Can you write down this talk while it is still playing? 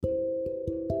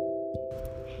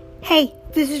Hey,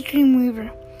 this is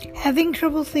Dreamweaver. Having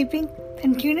trouble sleeping?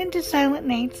 Then tune into Silent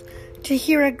Nights to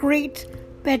hear a great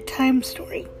bedtime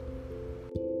story.